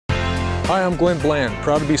Hi, I'm Glenn Bland,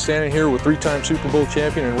 proud to be standing here with three-time Super Bowl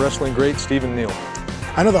champion and wrestling great Stephen Neal.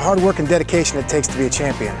 I know the hard work and dedication it takes to be a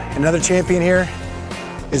champion. Another champion here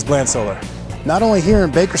is Bland Solar. Not only here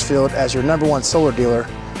in Bakersfield as your #1 solar dealer,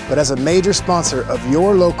 but as a major sponsor of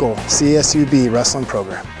your local CSUB wrestling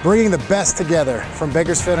program. Bringing the best together from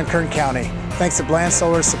Bakersfield and Kern County, thanks to Bland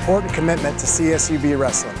Solar's support and commitment to CSUB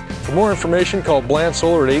wrestling. For more information, call Bland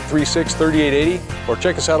Solar at 836-3880 or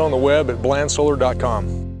check us out on the web at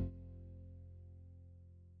blandsolar.com.